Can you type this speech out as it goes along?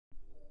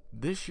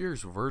This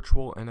year's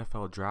virtual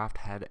NFL draft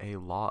had a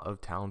lot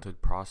of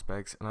talented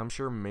prospects, and I'm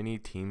sure many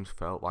teams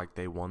felt like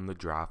they won the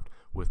draft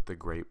with the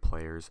great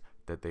players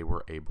that they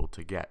were able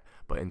to get.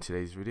 But in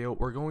today's video,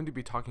 we're going to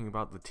be talking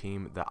about the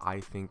team that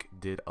I think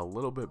did a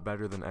little bit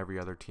better than every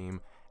other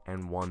team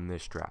and won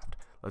this draft.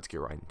 Let's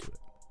get right into it.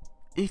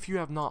 If you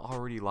have not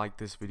already liked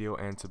this video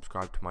and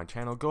subscribed to my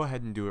channel, go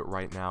ahead and do it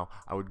right now.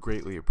 I would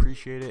greatly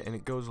appreciate it, and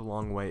it goes a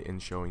long way in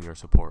showing your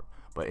support.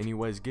 But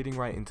anyways, getting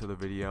right into the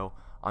video,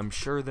 I'm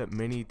sure that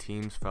many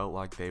teams felt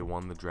like they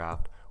won the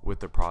draft with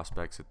the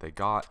prospects that they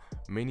got.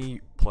 Many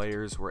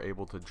players were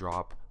able to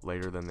drop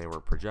later than they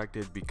were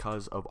projected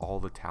because of all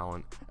the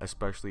talent,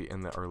 especially in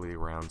the early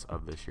rounds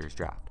of this year's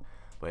draft.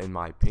 But in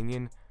my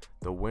opinion,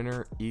 the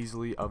winner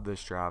easily of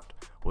this draft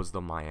was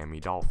the Miami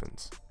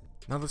Dolphins.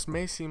 Now, this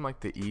may seem like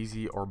the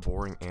easy or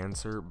boring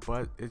answer,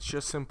 but it's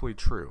just simply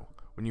true.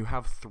 When you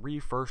have 3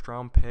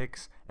 first-round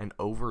picks and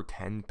over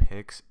 10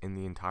 picks in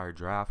the entire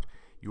draft,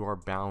 you are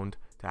bound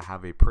to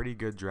have a pretty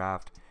good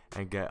draft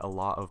and get a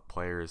lot of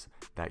players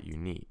that you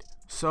need.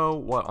 So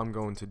what I'm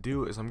going to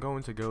do is I'm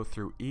going to go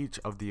through each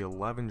of the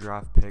 11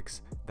 draft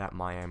picks that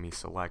Miami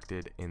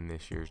selected in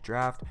this year's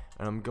draft,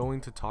 and I'm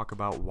going to talk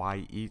about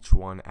why each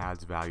one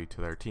adds value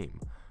to their team.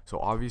 So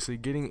obviously,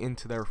 getting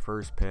into their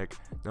first pick,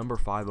 number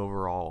 5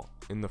 overall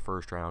in the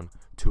first round,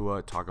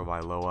 Tua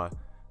Tagovailoa,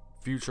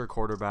 future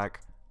quarterback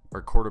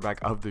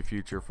of the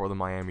future for the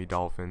Miami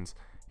Dolphins.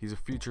 He's a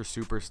future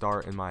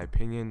superstar in my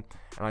opinion,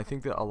 and I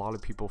think that a lot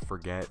of people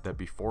forget that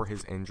before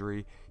his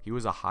injury, he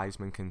was a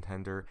Heisman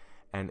contender,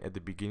 and at the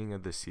beginning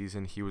of the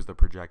season, he was the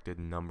projected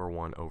number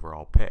 1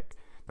 overall pick.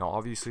 Now,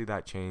 obviously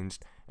that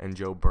changed, and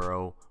Joe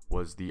Burrow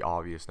was the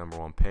obvious number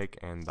 1 pick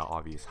and the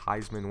obvious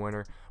Heisman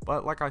winner.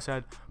 But like I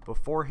said,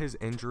 before his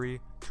injury,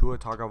 Tua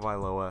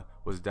Tagovailoa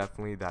was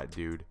definitely that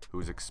dude who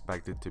was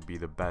expected to be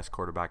the best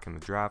quarterback in the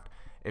draft,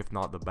 if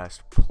not the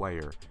best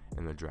player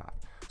in the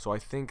draft. So I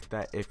think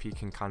that if he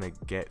can kind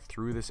of get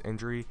through this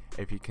injury,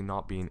 if he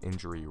cannot be an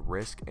injury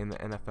risk in the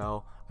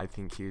NFL, I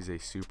think he is a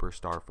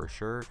superstar for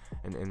sure.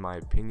 And in my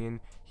opinion,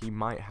 he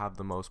might have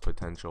the most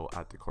potential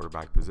at the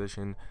quarterback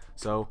position.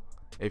 So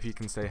if he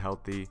can stay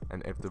healthy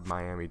and if the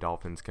Miami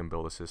Dolphins can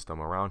build a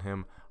system around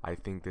him, I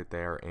think that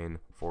they are in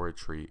for a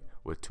treat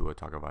with Tua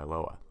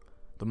Tagovailoa.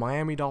 The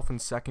Miami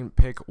Dolphins' second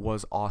pick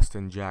was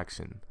Austin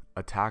Jackson,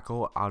 a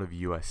tackle out of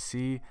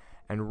USC,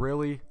 and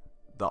really,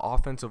 the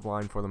offensive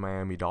line for the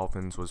Miami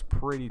Dolphins was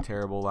pretty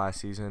terrible last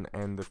season,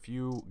 and the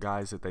few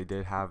guys that they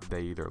did have,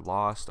 they either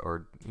lost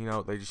or,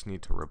 they just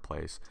need to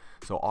replace.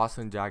 So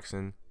Austin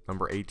Jackson,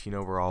 number 18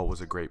 overall, was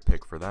a great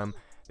pick for them.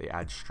 They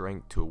add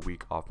strength to a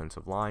weak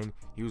offensive line.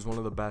 He was one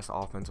of the best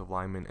offensive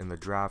linemen in the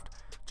draft.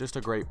 Just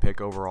a great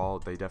pick overall.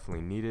 They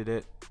definitely needed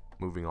it.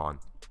 Moving on.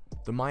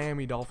 The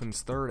Miami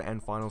Dolphins' third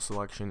and final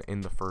selection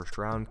in the first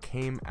round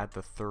came at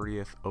the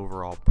 30th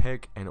overall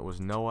pick, and it was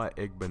Noah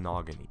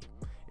Igbinoghene,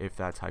 if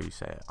that's how you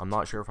say it. I'm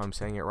not sure if I'm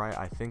saying it right.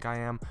 I think I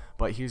am,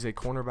 but he's a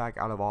cornerback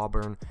out of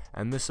Auburn,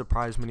 and this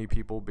surprised many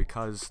people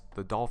because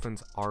the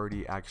Dolphins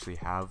already actually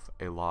have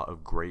a lot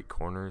of great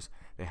corners.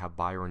 They have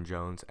Byron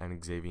Jones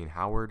and Xavier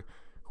Howard,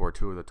 who are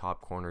 2 of the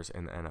top corners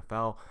in the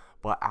NFL,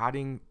 but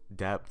adding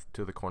depth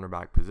to the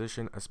cornerback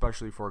position,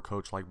 especially for a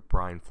coach like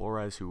Brian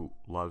Flores, who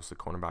loves the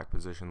cornerback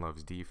position,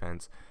 loves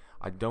defense,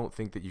 I don't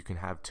think that you can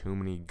have too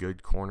many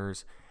good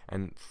corners,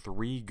 and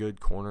 3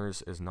 good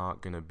corners is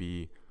not going to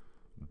be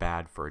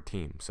bad for a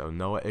team. So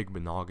Noah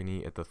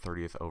Igbinoghene at the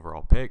 30th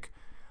overall pick,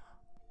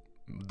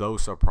 though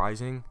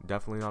surprising,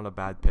 definitely not a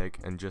bad pick,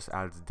 and just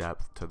adds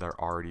depth to their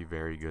already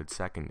very good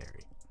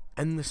secondary.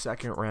 In the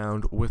second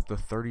round, with the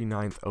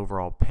 39th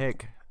overall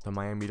pick, the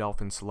Miami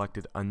Dolphins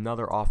selected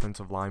another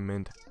offensive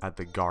lineman at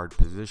the guard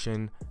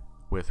position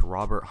with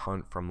Robert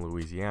Hunt from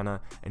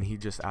Louisiana, and he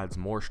just adds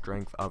more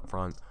strength up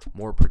front,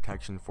 more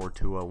protection for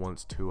Tua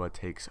once Tua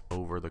takes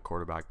over the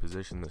quarterback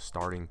position, the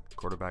starting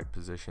quarterback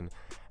position.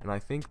 And I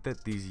think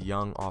that these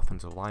young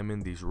offensive linemen,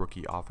 these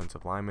rookie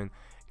offensive linemen,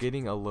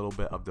 getting a little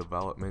bit of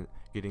development,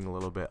 getting a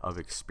little bit of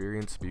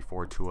experience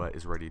before Tua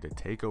is ready to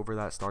take over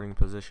that starting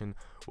position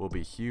will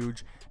be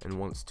huge. And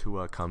once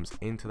Tua comes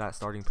into that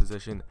starting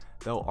position,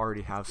 they'll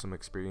already have some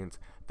experience,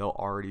 they'll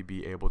already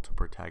be able to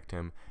protect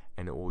him,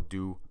 and it will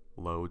do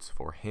loads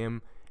for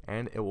him,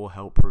 and it will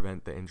help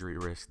prevent the injury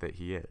risk that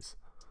he is.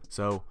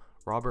 So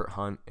Robert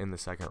Hunt in the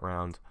second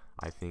round,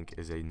 I think,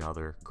 is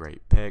another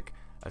great pick,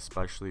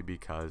 especially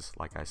because,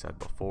 like I said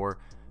before,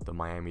 the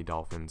Miami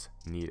Dolphins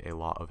need a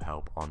lot of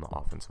help on the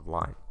offensive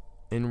line.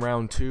 In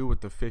round 2, with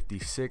the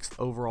 56th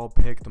overall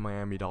pick, the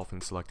Miami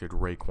Dolphins selected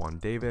Raekwon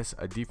Davis,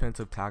 a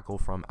defensive tackle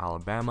from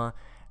Alabama,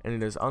 and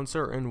it is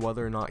uncertain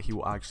whether or not he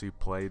will actually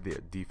play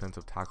the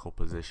defensive tackle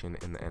position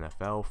in the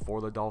NFL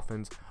for the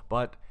Dolphins,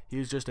 but he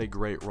is just a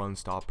great run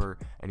stopper,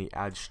 and he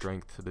adds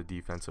strength to the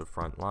defensive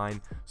front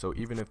line. So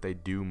even if they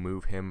do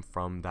move him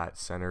from that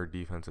center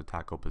defensive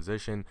tackle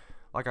position,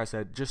 like I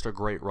said, just a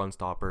great run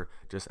stopper,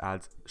 just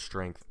adds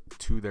strength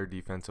to their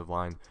defensive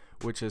line,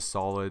 which is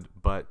solid,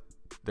 but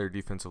their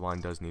defensive line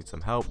does need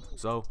some help.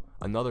 So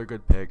another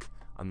good pick,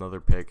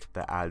 another pick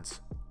that adds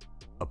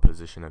a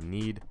position of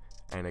need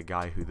and a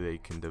guy who they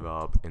can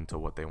develop into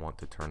what they want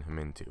to turn him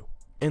into.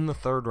 In the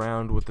third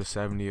round, with the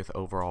 70th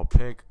overall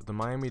pick, the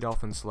Miami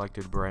Dolphins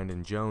selected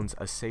Brandon Jones,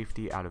 a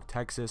safety out of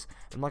Texas,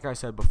 and like I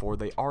said before,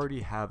 they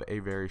already have a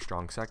very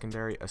strong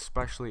secondary,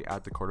 especially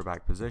at the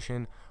quarterback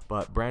position,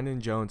 but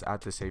Brandon Jones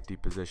at the safety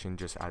position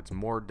just adds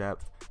more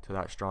depth to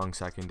that strong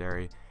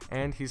secondary,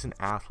 and he's an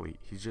athlete.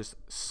 He's just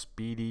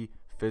speedy,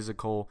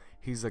 physical.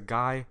 He's a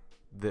guy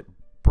that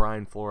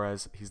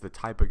he's the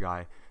type of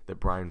guy that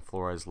Brian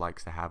Flores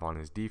likes to have on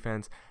his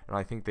defense, and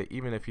I think that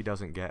even if he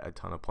doesn't get a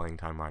ton of playing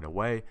time right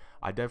away,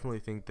 I definitely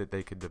think that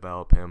they could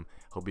develop him.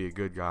 He'll be a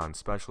good guy on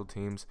special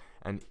teams,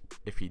 and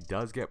if he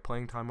does get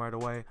playing time right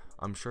away,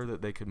 I'm sure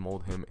that they could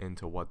mold him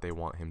into what they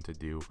want him to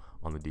do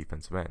on the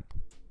defensive end.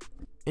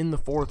 In the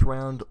fourth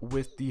round,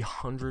 with the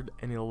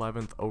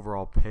 111th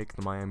overall pick,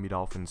 the Miami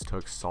Dolphins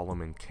took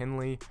Solomon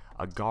Kinley,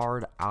 a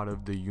guard out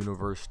of the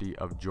University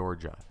of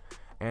Georgia.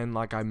 And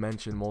like I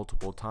mentioned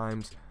multiple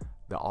times,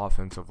 the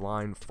offensive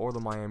line for the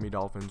Miami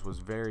Dolphins was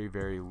very,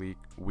 very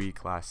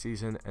weak last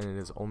season, and it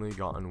has only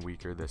gotten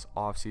weaker this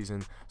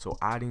offseason. So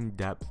adding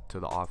depth to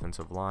the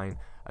offensive line,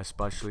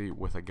 especially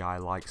with a guy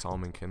like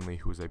Solomon Kinley,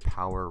 who's a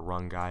power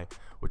run guy,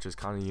 which is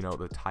kind of,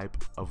 the type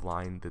of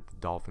line that the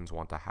Dolphins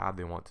want to have.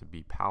 They want to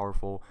be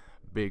powerful,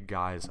 big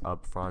guys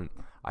up front.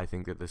 I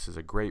think that this is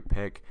a great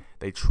pick.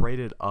 They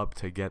traded up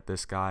to get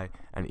this guy,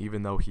 and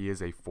even though he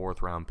is a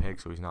fourth round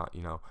pick, so he's not,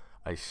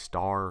 a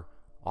star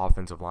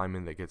offensive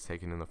lineman that gets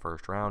taken in the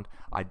first round,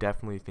 I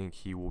definitely think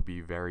he will be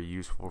very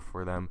useful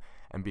for them.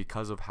 And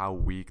because of how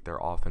weak their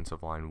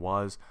offensive line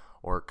was,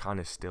 or kind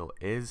of still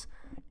is,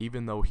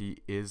 even though he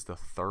is the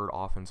third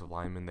offensive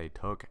lineman they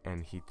took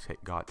and he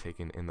got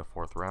taken in the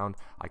fourth round,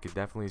 I could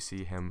definitely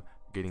see him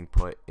getting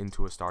put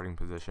into a starting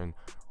position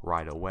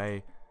right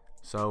away.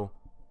 So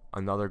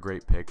another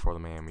great pick for the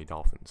Miami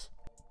Dolphins.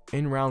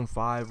 In round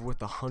 5, with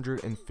the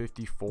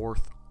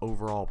 154th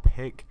overall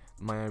pick,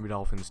 Miami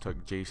Dolphins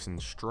took Jason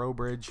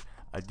Strowbridge,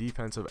 a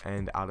defensive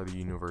end out of the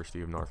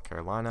University of North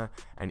Carolina,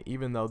 and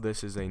even though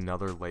this is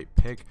another late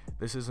pick,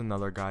 this is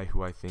another guy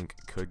who I think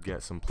could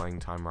get some playing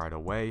time right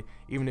away,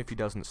 even if he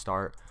doesn't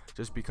start,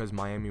 just because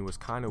Miami was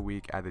kind of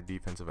weak at the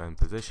defensive end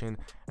position,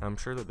 and I'm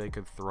sure that they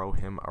could throw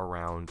him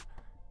around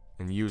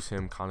and use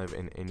him kind of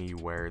in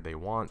anywhere they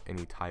want,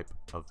 any type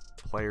of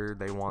player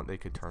they want, they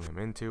could turn him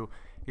into.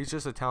 He's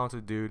just a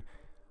talented dude.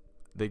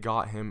 They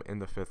got him in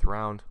the 5th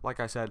round.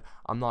 Like I said,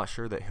 I'm not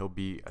sure that he'll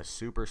be a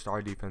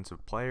superstar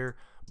defensive player,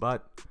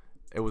 but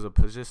it was a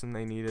position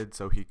they needed,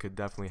 so he could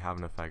definitely have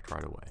an effect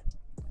right away.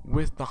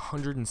 With the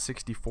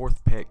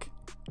 164th pick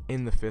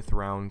in the 5th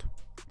round,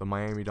 the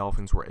Miami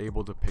Dolphins were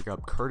able to pick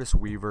up Curtis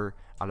Weaver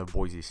out of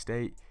Boise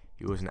State.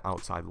 He was an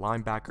outside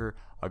linebacker,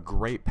 a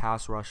great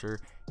pass rusher.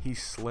 He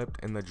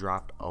slipped in the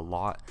draft a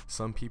lot.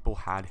 Some people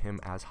had him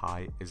as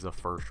high as the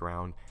 1st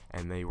round,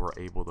 and they were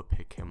able to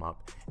pick him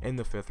up in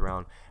the 5th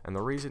round. And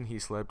the reason he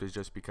slipped is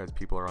just because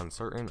people are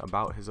uncertain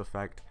about his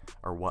effect,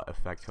 or what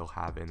effect he'll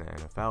have in the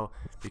NFL,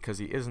 because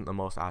he isn't the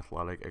most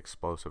athletic,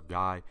 explosive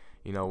guy.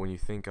 When you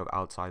think of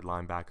outside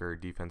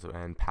linebacker, defensive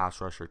end, pass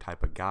rusher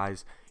type of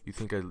guys, you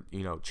think of,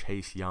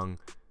 Chase Young,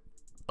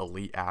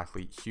 elite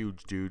athlete,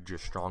 huge dude,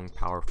 just strong,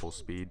 powerful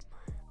speed.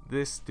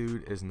 This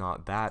dude is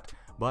not that,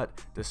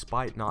 but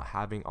despite not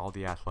having all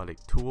the athletic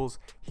tools,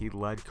 he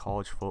led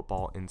college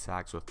football in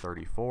sacks with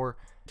 34.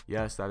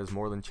 Yes, that is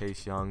more than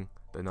Chase Young,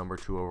 the number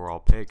 2 overall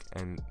pick,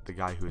 and the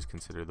guy who is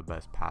considered the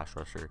best pass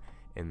rusher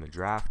in the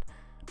draft.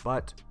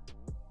 But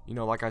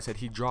like I said,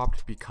 he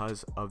dropped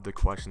because of the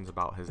questions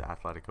about his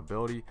athletic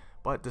ability.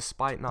 But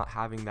despite not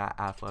having that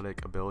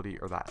athletic ability,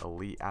 or that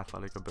elite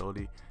athletic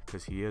ability,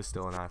 because he is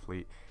still an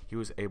athlete, he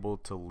was able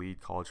to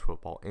lead college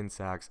football in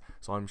sacks.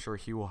 So I'm sure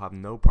he will have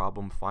no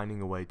problem finding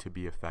a way to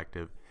be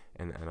effective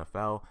in the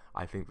NFL.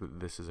 I think that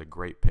this is a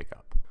great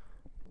pickup.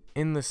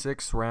 In the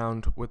 6th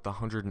round, with the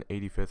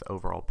 185th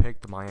overall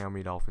pick, the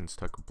Miami Dolphins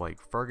took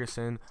Blake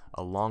Ferguson,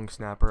 a long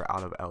snapper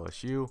out of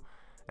LSU.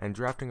 And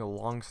drafting a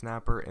long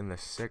snapper in the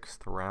 6th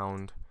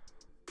round,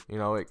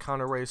 it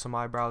kind of raised some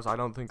eyebrows. I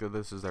don't think that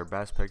this is their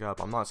best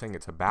pickup. I'm not saying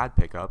it's a bad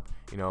pickup.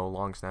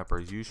 Long snapper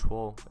is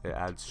useful. It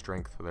adds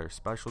strength to their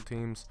special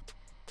teams.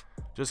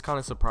 Just kind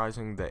of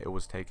surprising that it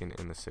was taken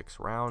in the 6th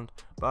round.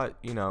 But,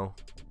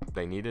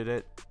 they needed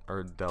it,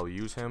 or they'll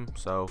use him.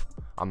 So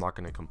I'm not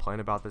going to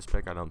complain about this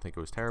pick. I don't think it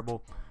was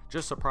terrible.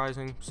 Just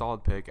surprising,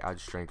 solid pick,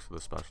 adds strength to the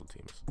special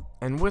teams.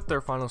 And with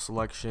their final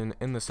selection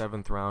in the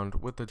 7th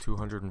round, with the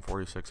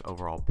 246th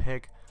overall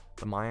pick,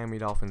 the Miami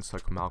Dolphins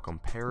took Malcolm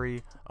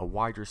Perry, a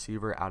wide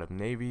receiver out of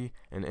Navy,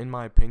 and in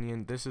my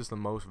opinion, this is the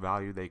most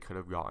value they could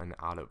have gotten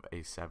out of a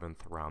 7th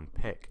round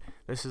pick.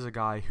 This is a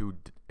guy who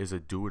is a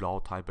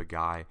do-it-all type of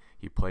guy.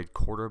 He played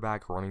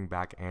quarterback, running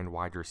back, and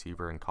wide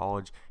receiver in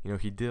college.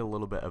 He did a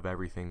little bit of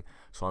everything,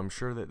 so I'm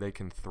sure that they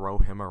can throw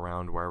him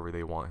around wherever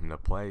they want him to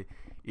play.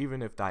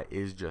 Even if that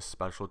is just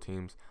special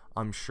teams,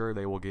 I'm sure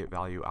they will get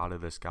value out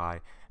of this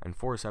guy. And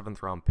for a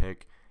 7th round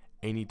pick,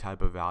 any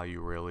type of value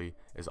really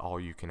is all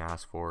you can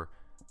ask for.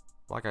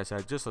 Like I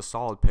said, just a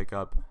solid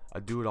pickup,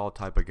 a do-it-all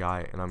type of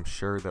guy, and I'm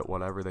sure that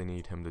whatever they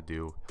need him to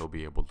do, he'll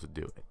be able to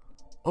do it.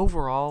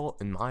 Overall,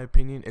 in my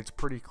opinion, it's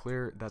pretty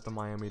clear that the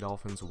Miami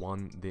Dolphins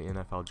won the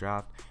NFL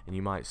draft, and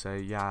you might say,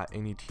 yeah,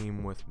 any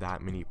team with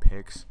that many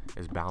picks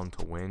is bound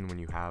to win when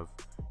you have,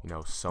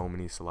 so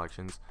many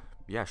selections.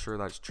 Yeah, sure,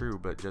 that's true,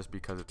 but just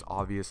because it's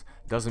obvious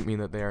doesn't mean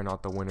that they are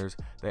not the winners.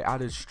 They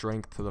added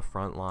strength to the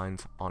front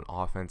lines on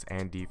offense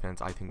and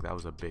defense. I think that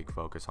was a big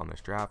focus on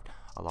this draft.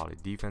 A lot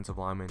of defensive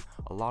linemen,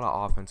 a lot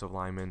of offensive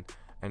linemen,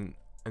 and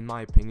in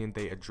my opinion,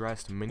 they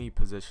addressed many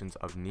positions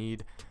of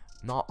need.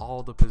 Not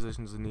all the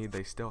positions of need.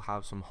 They still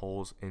have some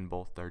holes in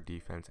both their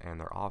defense and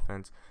their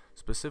offense.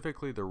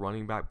 Specifically, the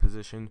running back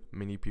position.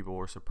 Many people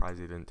were surprised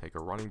they didn't take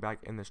a running back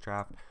in this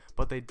draft,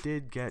 but they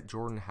did get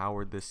Jordan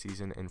Howard this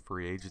season in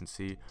free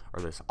agency,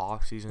 or this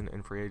offseason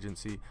in free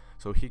agency,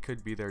 so he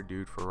could be their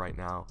dude for right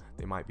now.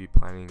 They might be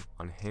planning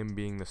on him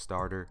being the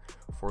starter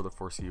for the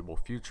foreseeable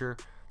future.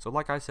 So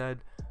like I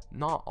said,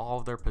 not all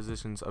of their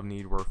positions of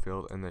need were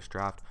filled in this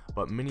draft,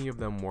 but many of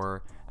them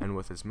were, and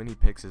with as many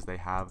picks as they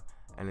have,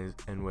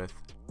 and with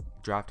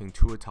drafting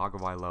Tua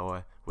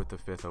Tagovailoa with the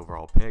 5th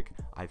overall pick,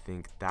 I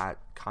think that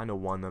kind of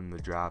won them the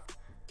draft.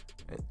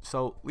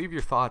 So leave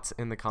your thoughts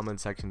in the comment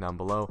section down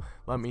below.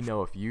 Let me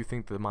know if you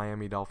think the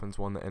Miami Dolphins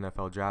won the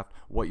NFL draft,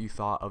 what you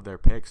thought of their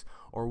picks,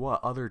 or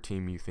what other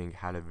team you think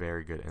had a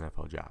very good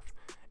NFL draft.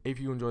 If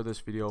you enjoyed this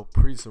video,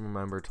 please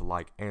remember to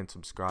like and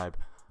subscribe.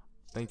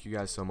 Thank you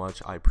guys so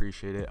much. I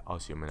appreciate it. I'll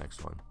see you in my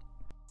next one.